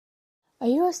Are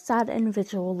you a sad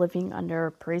individual living under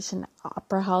a Parisian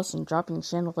opera house and dropping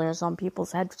chandeliers on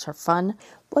people's heads for fun?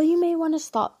 Well, you may want to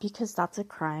stop because that's a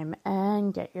crime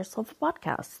and get yourself a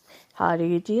podcast. How do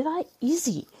you do that?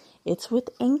 Easy. It's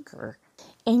with Anchor.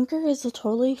 Anchor is a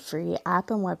totally free app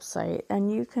and website,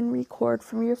 and you can record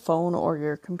from your phone or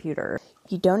your computer.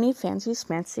 You don't need fancy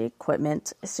smancy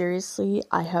equipment. Seriously,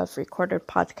 I have recorded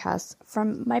podcasts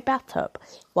from my bathtub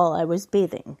while I was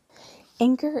bathing.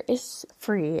 Anchor is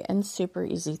free and super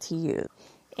easy to use.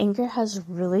 Anchor has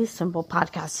really simple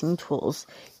podcasting tools.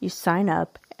 You sign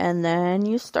up and then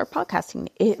you start podcasting.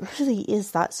 It really is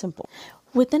that simple.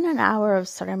 Within an hour of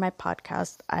starting my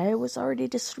podcast, I was already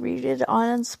distributed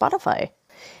on Spotify.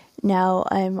 Now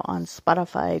I'm on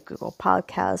Spotify, Google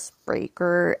Podcasts,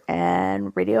 Breaker,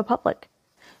 and Radio Public.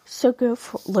 So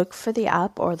look for the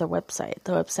app or the website.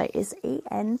 The website is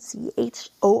anchor.fm.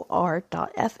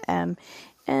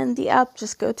 And the app,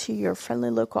 just go to your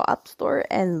friendly local app store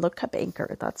and look up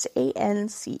Anchor. That's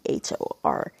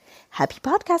ANCHOR. Happy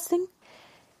podcasting!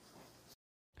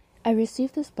 I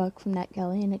received this book from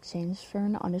NetGalley in exchange for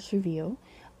an honest review.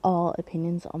 All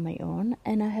opinions on my own,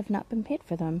 and I have not been paid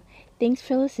for them. Thanks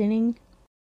for listening.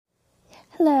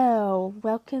 Hello,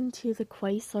 welcome to the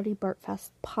Quite Slutty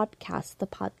Bartfast podcast, the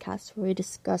podcast where we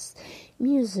discuss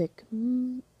music,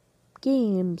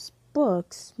 games,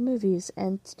 books, movies,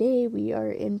 and today we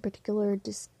are in particular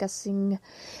discussing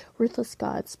Ruthless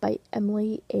Gods by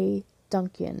Emily A.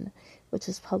 Duncan, which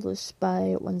is published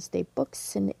by Wednesday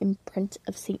Books and imprint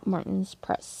of St. Martin's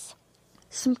Press.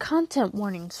 Some content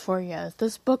warnings for you.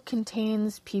 This book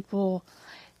contains people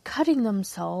cutting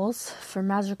themselves for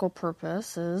magical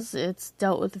purposes. It's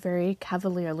dealt with very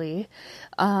cavalierly.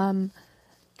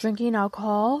 Drinking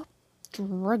alcohol,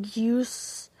 drug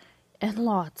use, and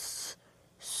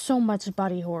so much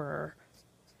body horror.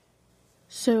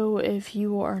 So if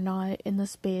you are not in the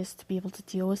space to be able to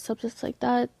deal with subjects like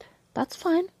that, that's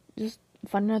fine. Just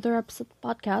find another episode of the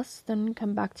podcast, then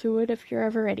come back to it if you're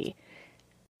ever ready.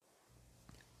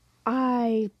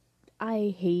 I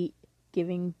hate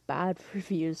giving bad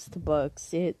reviews to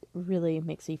books. It really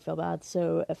makes me feel bad,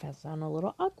 so if I sound a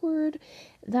little awkward,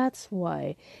 that's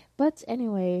why. But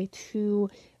anyway, to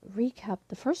recap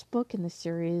the first book in the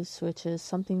series, which is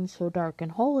Something So Dark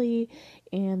and Holy,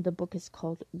 and the book is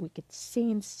called Wicked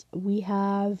Saints,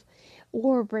 we're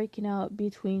breaking out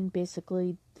between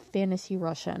basically fantasy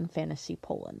Russia and fantasy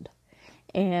Poland.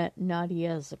 And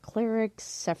Nadia is a cleric,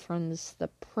 Sephron's the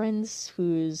prince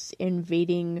who's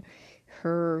invading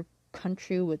her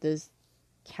country with his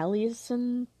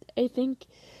Kalyasin, I think.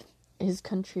 His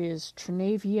country is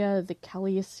Trinavia. The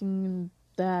Kalyasin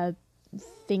that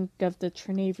think of the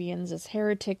Trinavians as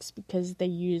heretics because they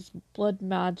use blood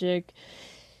magic.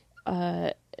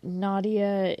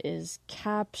 Nadia is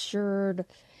captured,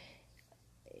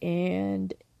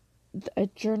 and a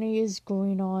journey is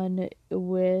going on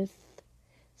with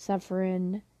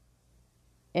Sephron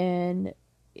and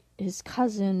his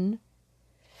cousin,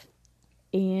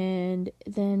 and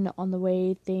then on the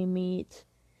way they meet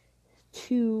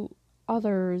two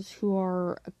others who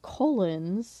are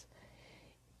Colons,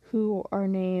 who are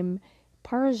named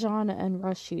Parajan and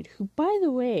Rashid, who, by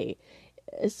the way,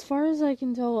 as far as I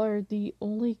can tell, are the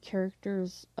only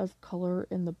characters of color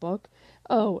in the book.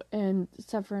 Oh, and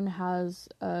Sephron has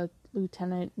a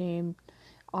lieutenant named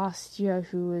Ostia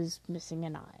who is missing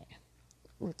an eye,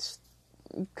 which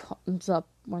comes up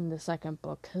in the second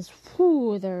book, because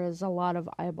there is a lot of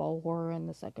eyeball horror in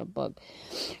the second book.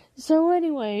 So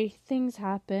anyway, things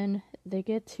happen. They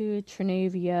get to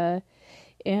Trinavia,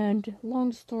 and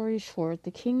long story short,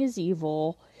 the king is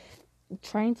evil,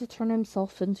 trying to turn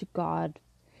himself into God,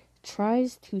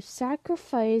 tries to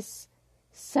sacrifice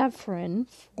Sephron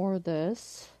for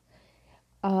this.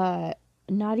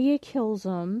 Nadia kills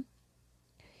him.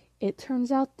 It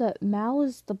turns out that Mal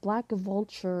is the black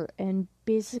vulture, and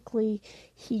basically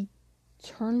he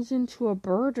turns into a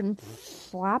bird and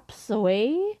flaps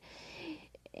away.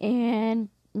 And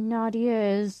Nadia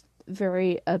is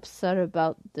very upset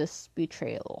about this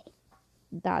betrayal.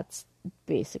 That's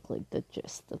basically the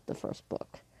gist of the first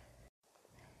book.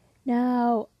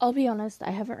 Now, I'll be honest,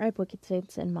 I haven't read Wicked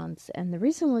Saints in months, and the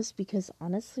reason was because,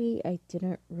 honestly, I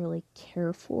didn't really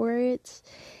care for it.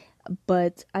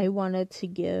 But I wanted to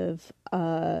give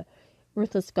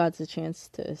Ruthless Gods a chance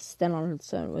to stand on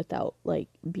its own without,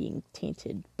 being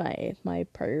tainted by my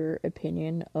prior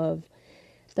opinion of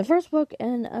the first book,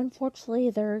 and unfortunately,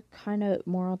 they're kind of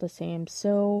more of the same.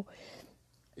 So,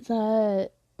 the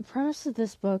premise of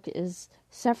this book is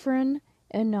Sephron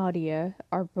and Nadia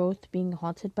are both being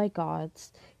haunted by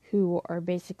gods who are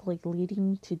basically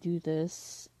leading to do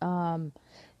this,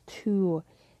 to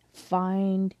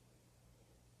find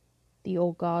the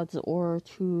old gods or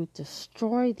to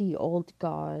destroy the old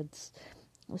gods.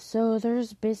 So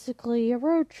there's basically a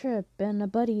road trip and a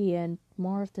buddy and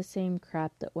more of the same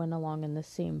crap that went along in the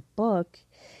same book,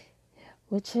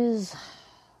 which is...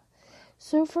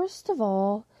 So first of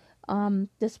all,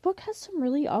 this book has some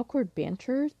really awkward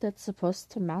banter that's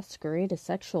supposed to masquerade as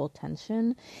sexual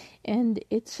tension, and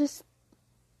it's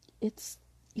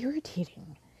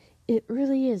irritating. It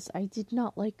really is. I did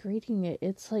not like reading it.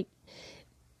 It's like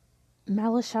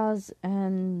Malashaz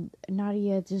and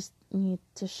Nadia just need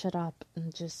to shut up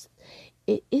and just...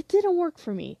 It didn't work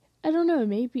for me. I don't know,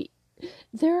 maybe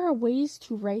there are ways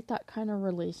to write that kind of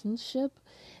relationship,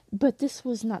 but this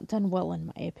was not done well in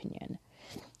my opinion.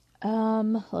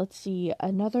 Let's see.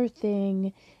 Another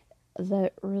thing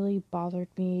that really bothered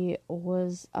me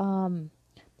was, let's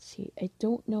see, I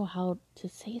don't know how to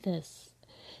say this.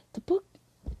 The book,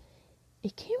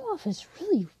 it came off as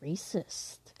really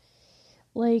racist.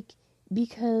 Like,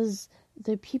 because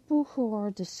the people who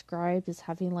are described as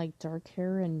having, like, dark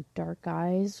hair and dark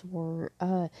eyes were,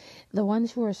 the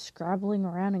ones who are scrabbling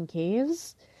around in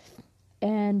caves.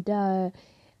 And,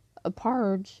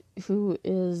 Parge, who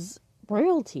is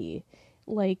royalty,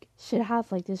 like, should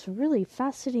have, like, this really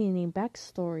fascinating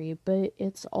backstory, but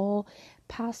it's all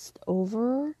passed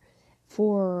over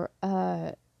for,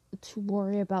 to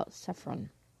worry about Saffron.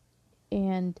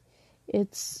 And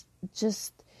it's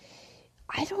just...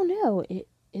 I don't know.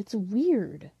 It's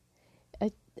weird.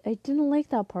 I didn't like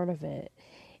that part of it.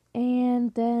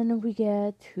 And then we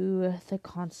get to the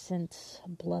constant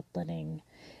bloodletting.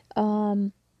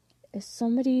 As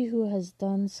somebody who has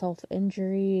done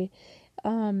self-injury,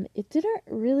 it didn't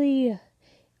really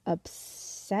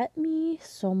upset me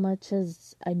so much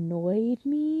as annoyed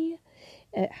me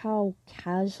at how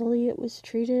casually it was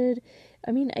treated.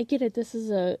 I mean, I get it. This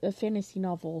is a fantasy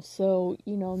novel, so,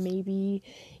 you know, maybe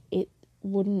it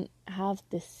wouldn't have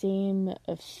the same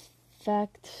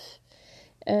effect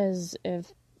as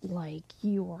if, like,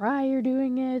 you or I are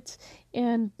doing it,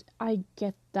 and I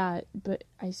get that, but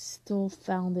I still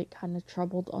found it kind of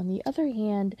troubled. On the other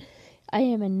hand, I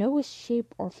am in no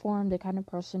shape or form the kind of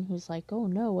person who's like, oh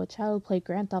no, a child played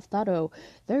Grand Theft Auto,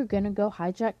 they're gonna go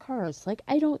hijack cars. Like,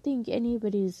 I don't think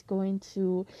anybody's going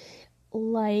to,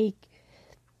 like,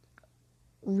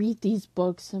 read these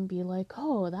books and be like,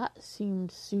 oh, that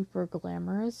seems super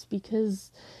glamorous,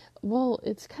 because, well,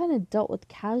 it's kind of dealt with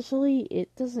casually.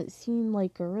 It doesn't seem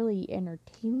like a really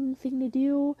entertaining thing to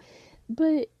do,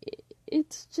 but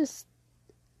it's just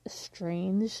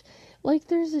strange. Like,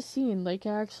 there's a scene, like,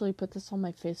 I actually put this on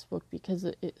my Facebook because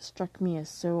it struck me as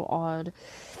so odd,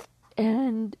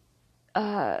 and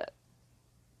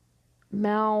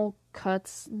Mal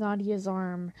cuts Nadia's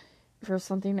arm for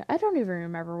something. I don't even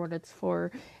remember what it's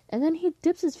for. And then he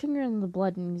dips his finger in the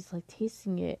blood and he's like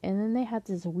tasting it. And then they had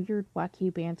this weird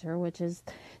wacky banter, which is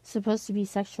supposed to be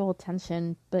sexual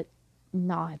tension, but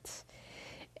not.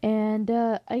 And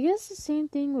I guess the same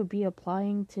thing would be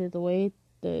applying to the way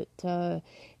that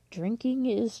drinking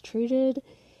is treated.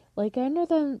 Like, I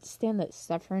understand that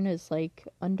Stefan is, like,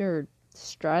 under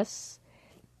stress.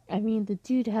 I mean, the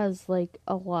dude has, like,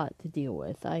 a lot to deal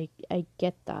with. I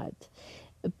get that.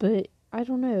 But, I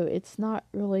don't know, it's not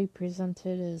really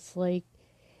presented as, like,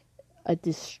 a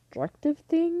destructive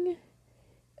thing.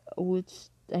 Which,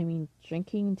 I mean,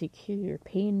 drinking to cure your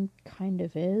pain kind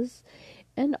of is.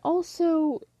 And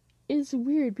also, is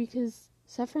weird because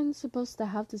Saffron's supposed to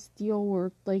have this deal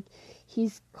where, like,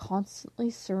 he's constantly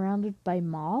surrounded by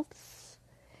moths.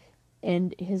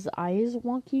 And his eye is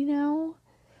wonky now.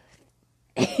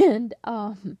 And,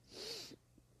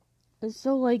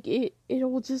 so, like,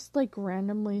 it'll just, like,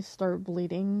 randomly start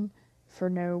bleeding for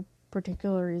no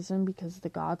particular reason because the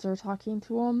gods are talking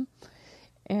to him.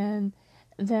 And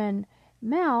then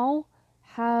Mal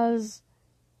has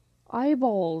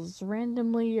eyeballs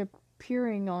randomly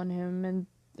appearing on him, and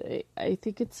I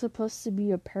think it's supposed to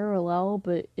be a parallel,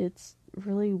 but it's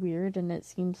really weird, and it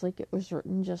seems like it was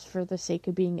written just for the sake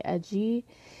of being edgy,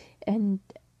 and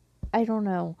I don't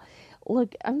know.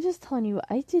 Look, I'm just telling you,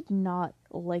 I did not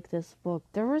like this book.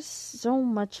 There was so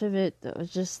much of it that was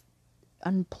just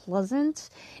unpleasant,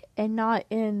 and not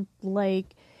in,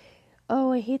 like,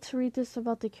 oh, I hate to read this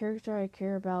about the character I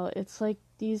care about. It's like,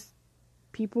 these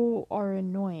people are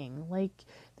annoying. Like,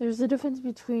 there's a difference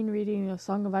between reading A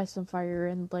Song of Ice and Fire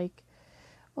and, like,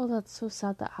 oh, that's so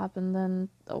sad that happened, then,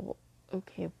 oh,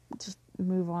 okay, just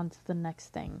move on to the next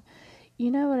thing.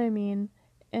 You know what I mean?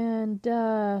 And,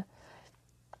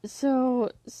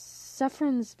 so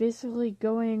Saffron's basically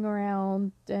going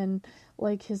around and,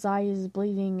 like, his eye is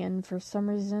bleeding, and for some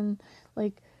reason,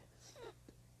 like,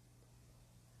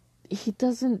 he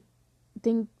doesn't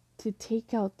think to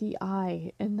take out the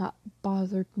I, and that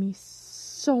bothered me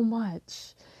so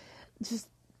much. Just,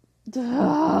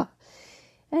 ugh.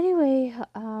 Anyway,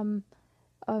 I'm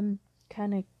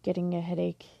kind of getting a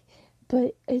headache,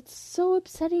 but it's so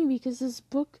upsetting because this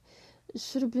book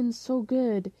should have been so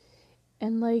good,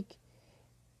 and like,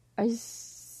 I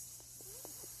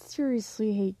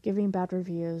seriously hate giving bad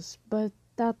reviews, but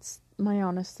that's my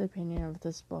honest opinion of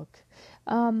this book.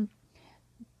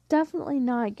 Definitely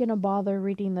not gonna bother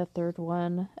reading the third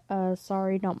one.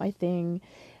 Sorry, not my thing.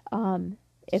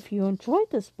 If you enjoyed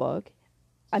this book,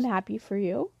 I'm happy for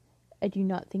you. I do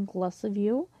not think less of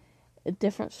you.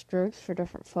 Different strokes for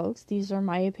different folks. These are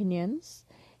my opinions.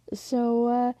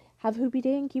 So, have a hoopy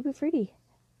day and keep it fruity.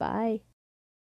 Bye.